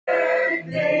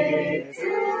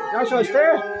Joshua, stay.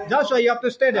 Joshua, you have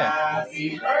to stay there.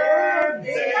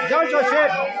 Joshua,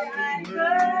 sit.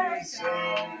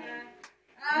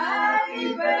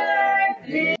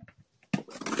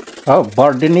 Oh,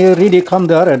 birthday ready come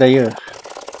there dayo.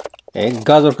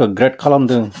 Gazor ka great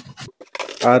खालामदों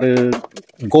आरो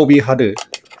gobi हादो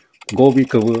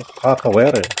gobiखौबो हाखाबाय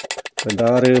आरो दा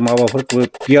आरो माबाफोरखौबो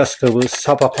पियासखौबो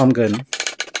साफा खालामगोन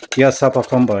पियास साफा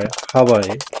खालामबाय हाबाय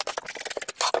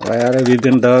आरो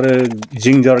बिदिनो दा आरो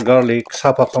जिंजार गार्लिक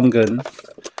साफा खालामगोन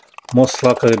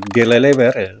मस्लाखौ देलायलायबाय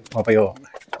आरो माबायाव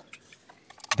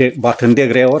बाथोन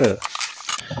देग्रायाव आरो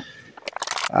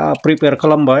प्रिपेयार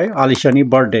खालामबाय आलिशानि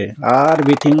बार्थडे आरो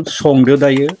बिथिं संदो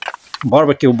दायो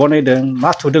बारबेकिउ बनायदों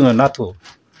नाथु दोङो नाथु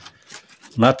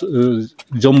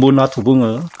जम्बु नाथु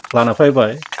बुङो लाना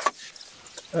फैबाय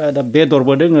दा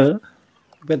बेदरबो दोङो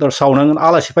बेदर सावनांगोन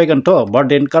आलासि फैगोनथ'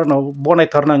 बार्थडेनि कारनाव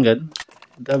बनायथारनांगोन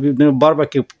दा बिदिनो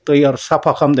बारबेकिउ तैयार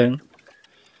साफा खालामदों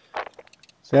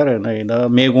आरो नै दा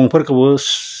मैगंफोरखौबो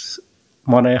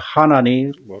माने हानानै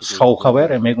सावखाबाय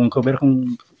आरो मैगंखौ बे रखम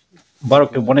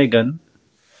बारबेकिउ बनायगोन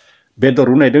बेदर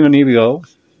रुनाय दोङो नैबेयाव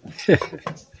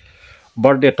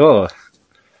बार्थडेथ'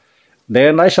 दे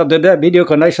नायसाबदो दे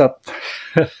भिडिअखौ नायसाब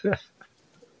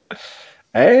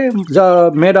जा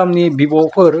मेडामनि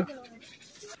बिब'फोर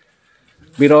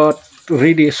बिराद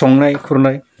रेडि संनाय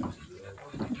खुरनाय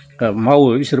मावो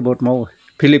बिसोर बहुत मावो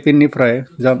फिलिपिननिफ्राय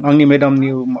आंनि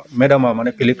मेडामा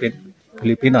माने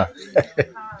फिलिपिना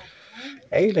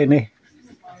ओइलायनो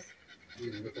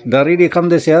दा रेडि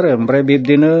खालामदोंसै आरो ओमफ्राय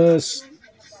बिब्दिनो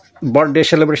बार्थडे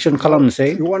सेलिब्रेशन खालामनोसै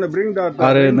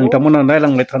आरो नोंथांमोना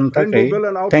नायलांबाय थानो थाखाय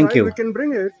थेंक इउ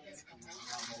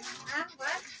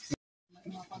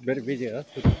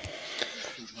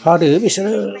हादो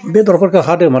बिसोरो बेदरफोरखौ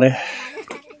हादो माने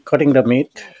काटिं the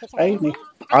meat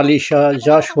Alisha,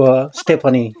 Joshua,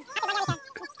 Stephanie.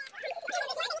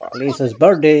 Alisha's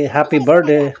birthday, happy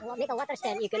birthday.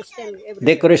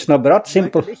 Decoration is very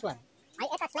simple.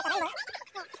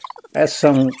 As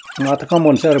some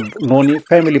come sir, noni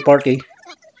family party,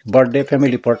 birthday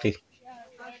family party.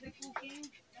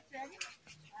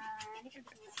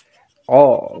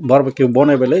 Oh, barbecue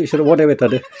bonne bele, you should whatever it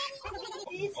is.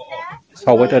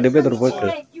 How it is better work.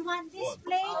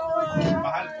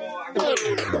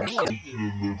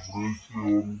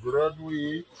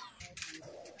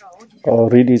 Oh,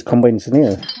 ready combines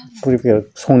near. Prepare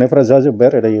sonefra judge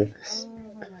better.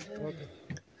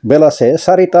 Bella says,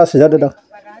 Saritas Jadada.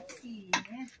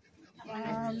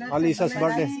 Alisha's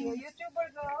birthday.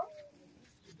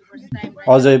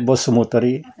 Ajay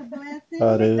Bosumutari.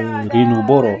 Rinu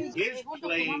Boro. His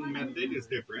playing method is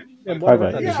different.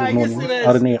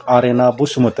 Arena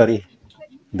Busumutari.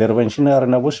 Dervention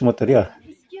Arena Busumutari.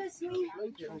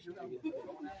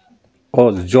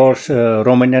 Oh, George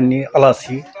Romaniani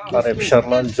Alasi, Arab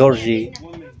Sharla, Georgie,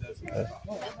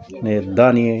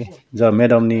 Dani, the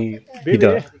Madam Ni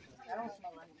Bida.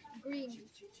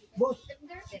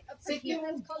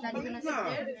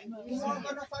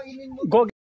 Go.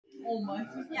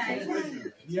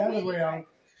 The other way out.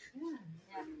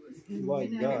 My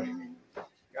God.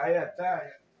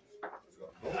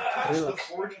 That's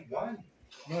 41.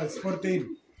 No, it's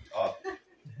 14. Oh.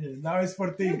 Now it's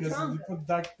 14 because you put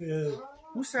that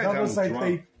Who said double side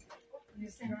tape.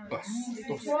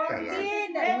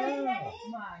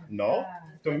 No,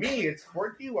 to me it's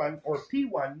 41 or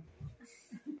P1.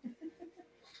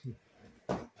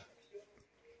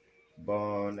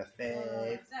 Bon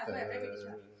fête.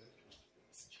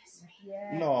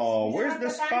 No, where's the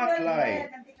spotlight?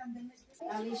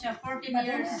 Alisha, 14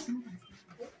 years.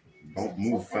 Don't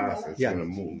move fast, it's gonna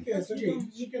move. Yeah, it's okay.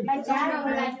 You can Like that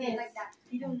or like this?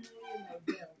 You don't know your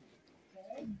bill.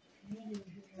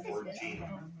 14.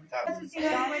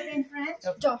 In French?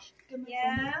 Josh.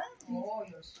 Yeah. Oh,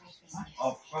 you're so smart.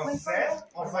 En français?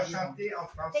 On va chanter en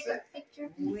français? Take a picture.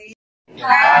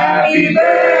 Happy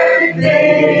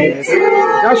birthday to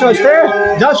Joshua, stay.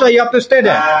 Joshua, you have to stay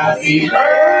there. Happy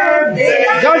birthday!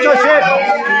 Joshua, sit.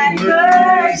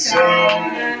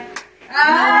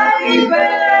 Happy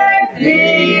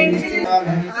birthday to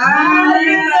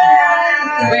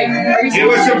It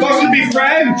was supposed to be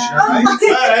French!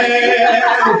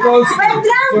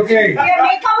 Okay.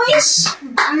 Make a wish.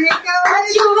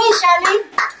 What's your wish, Ali?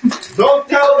 Don't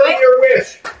tell them your wish!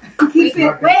 Keep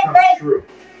it. Wait. True.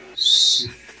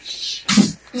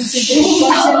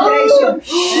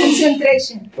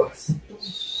 Concentration.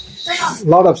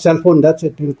 Lot of cell phone, that's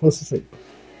it. You'll concentrate.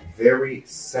 Very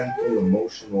central,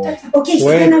 emotional. Okay, it's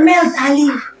Wait. gonna melt, Ali.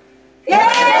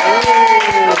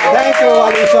 Thank you,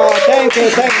 Alisha. Thank you,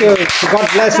 thank you. God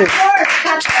bless you.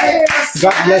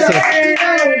 God bless you.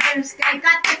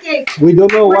 Cut the cake. We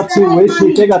don't know what to wish.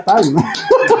 We take our time. Mommy,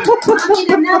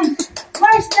 the knife.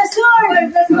 Where's the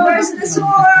sword? Where's the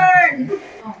sword?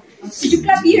 Did you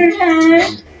clap your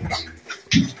hand?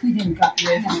 We didn't clap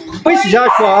your hand. Wish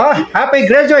Joshua. Happy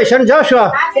graduation,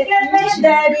 Joshua. Happy graduation,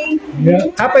 Daddy.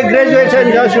 Happy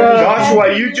graduation, Joshua.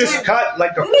 Joshua, you just cut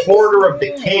like a quarter of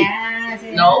the cake.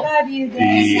 No. I love you,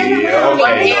 Daddy. Yeah,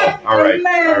 okay. All right.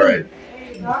 All right.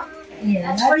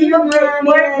 Yeah, that's for your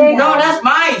birthday. No, that's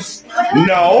mine.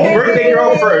 No, birthday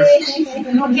girl first.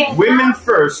 Okay. Women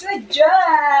first. Good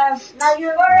job. Now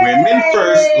you're birthday. Women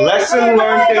first. Lesson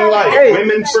learned in life. Hey,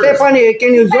 Women first. Stephanie,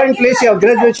 can you join please your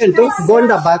graduation too? Go in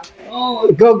the back.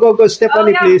 Go,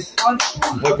 Stephanie, please.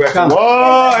 Come.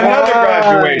 Whoa, another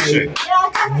graduation.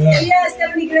 Yes,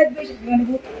 Stephanie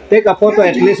graduation. Take a photo,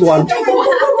 at least one.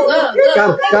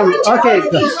 Come. Okay.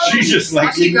 She's just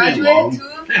like, leave me alone.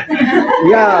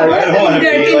 Yeah. I don't want to be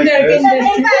like this.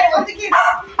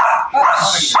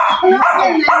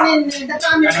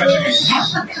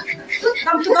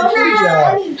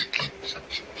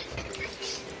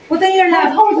 Put on your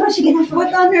lap.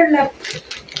 Put on her lap.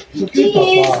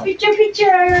 Cheese.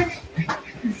 Picture.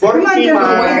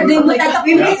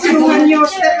 We miss you when your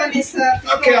Stephanie's.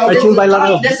 Okay, I think by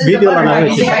lang video lang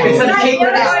ako.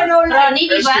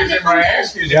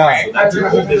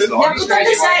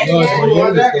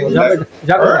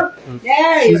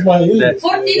 Yeah. She's my oldest.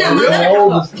 My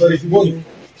oldest, but it's one.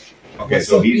 Okay,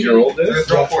 so he's your oldest,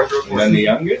 and then the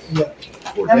youngest?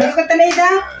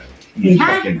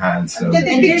 Fucking handsome.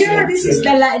 Picture. This is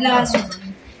the last one.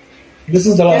 This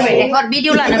is the last one.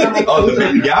 Video lang. Oh, the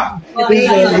baby, yeah? This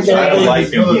is I don't like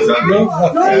him. He's ugly.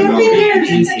 No, your fingers.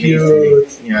 He's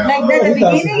cute. Yeah. Like that, the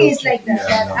beginning is like that.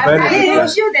 After he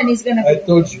hits you, then he's gonna I be.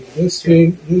 told you, this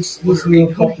thing, this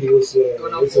little puppy was a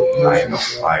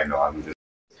I know. I'm just.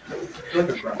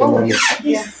 This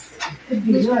could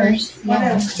be yours.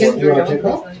 Yeah. You want to take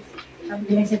off?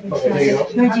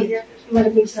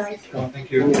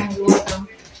 Thank you.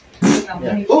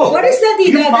 What is that,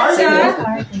 Ida?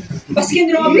 That's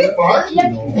Baskin Robin?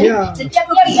 Yeah.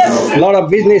 A lot of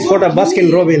business for the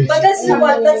Baskin Robbins. But that's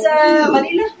what? That's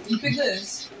Manila?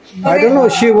 I don't know.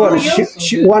 She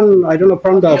one. I don't know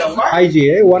from the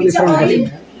IG. One is from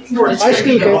the ice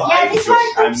cream cake. Yeah, this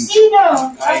one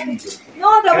tuxedo.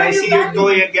 No, the Can I one you see your got.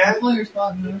 toy again?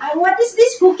 What is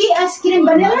this? Cookie ice cream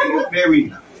vanilla? Very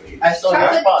nice.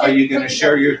 Are you going to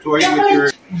share your toy with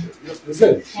your...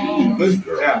 Listen. Good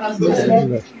girl. Yeah.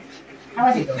 How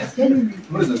was it? Good.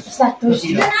 What is this? It's not too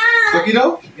sweet. Cookie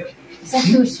dough? It's not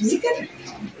too sweet.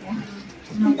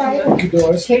 Cookie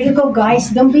dough ice Here you go, guys.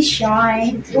 Don't be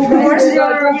shy. Where's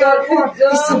your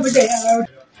It's over there.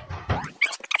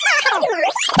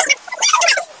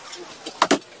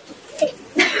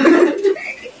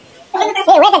 Hey, wait, that's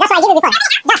why I give you before.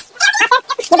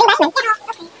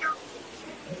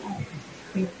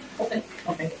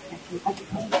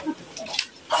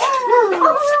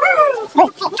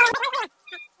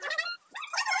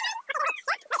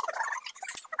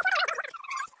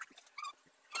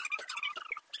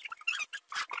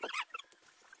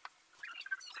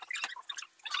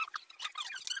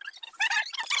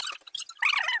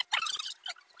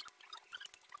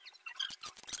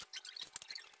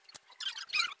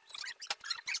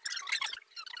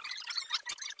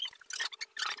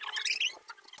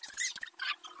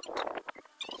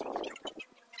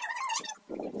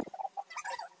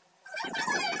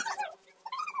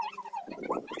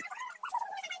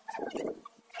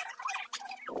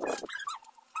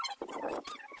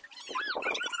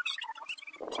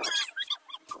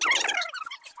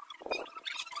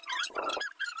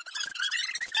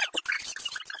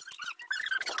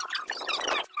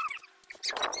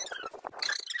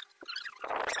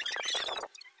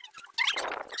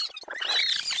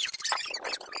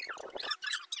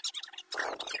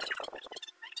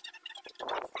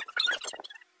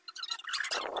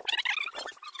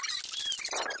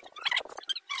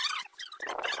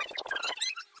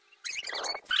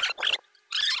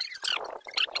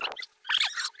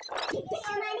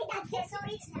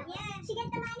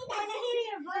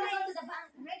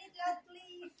 Just,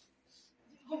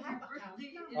 you bring back me.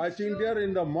 I think they're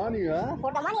in the money, huh?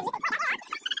 For the money.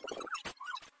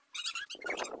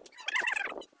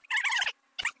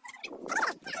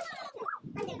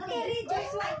 Okay, read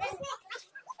this one. That's next.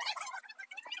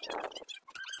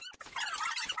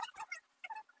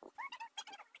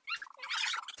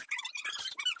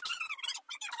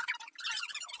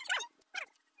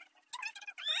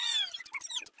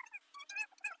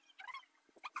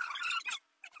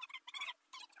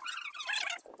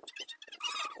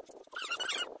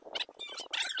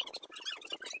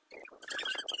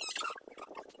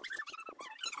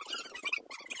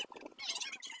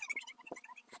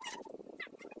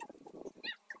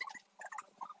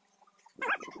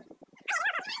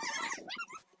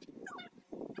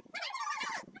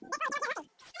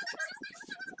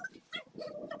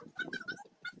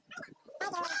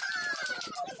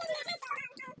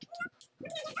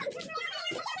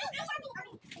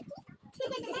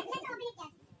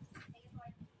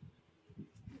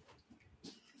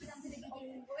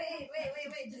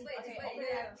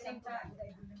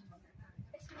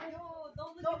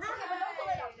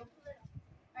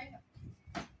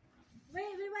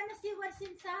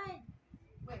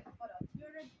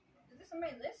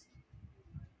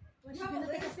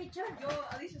 picture? Yo,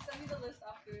 Alisha, send me the list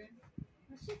after.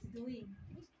 What's she doing?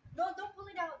 No, don't pull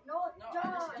it out. No,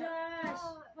 Josh.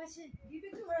 What's it? Give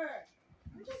it to her.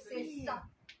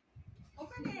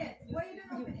 Open it. Why you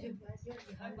don't open it?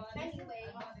 Anyway.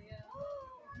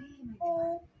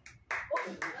 Oh.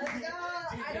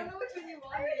 I don't know which one you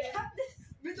want. I already have this.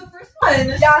 With the first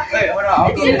one. Yeah. Wait, hold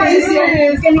on. It's in my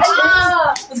series.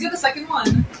 Let's get the second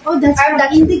one. Oh, that's from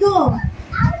the indigo.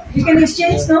 You can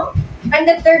exchange, no? And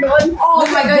the third one. Oh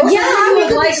my god. Yeah, we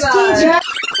could like exchange. that.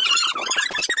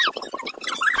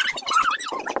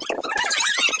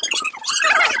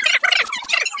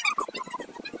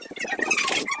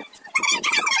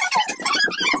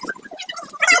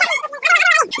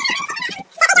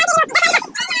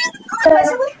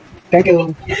 Thank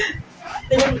you.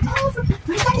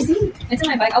 It's in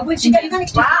my bag. I'll put You can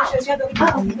exchange. Wow.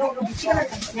 No.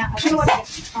 Yeah.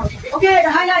 Okay,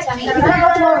 the highlights.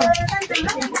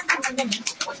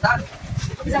 What's that?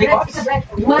 It's a bread.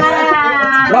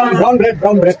 Wow.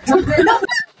 Brown bread.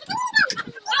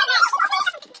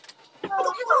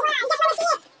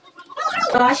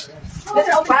 Gosh.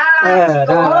 Wow.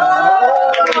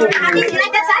 I think you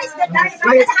like that size? That's a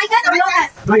high cut or low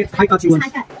cut? High cut you want.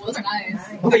 Those are nice.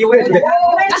 Okay, you wear it today.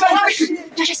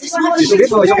 Josh, This one is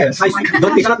okay. Size.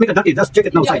 You cannot make it dirty. Just check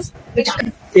it now. Size.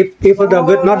 If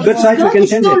the not good size, we can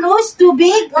change It's too it. loose, too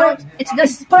big, or it's good.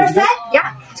 Perfect?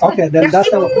 Yeah. Okay, then that's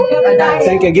the.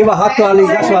 Thank you. Give a hug to Ali.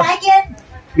 That's I what. like it.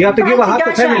 You have to give a hug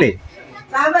to family.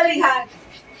 Family hug.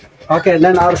 Okay,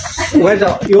 then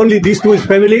only these two is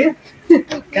family.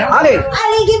 Ali,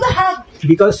 Ali, give a hug.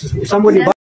 because somebody.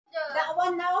 That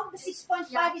one now, the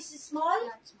 6.5 is small.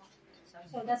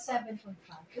 So that's 7.5.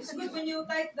 It's good when you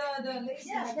type the lace.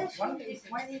 Yeah, that's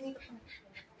good.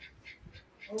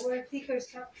 Over thicker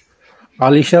stuff.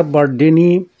 Alisha birthday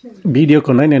ni video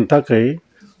ko naयनो थाखाय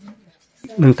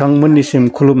नोंथांमोननिसिम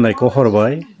खुलुमनायखौ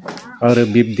हरबाय आरो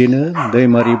बिब्दिनो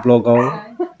Daimari ब्लगाव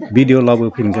video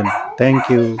लाबोफिनगोन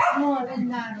thank you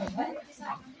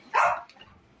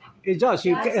Josh,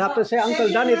 you have to say Uncle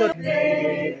Danny.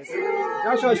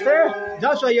 Joshua, stay.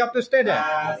 Joshua, you have to stay there.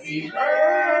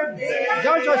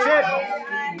 Joshua, sit.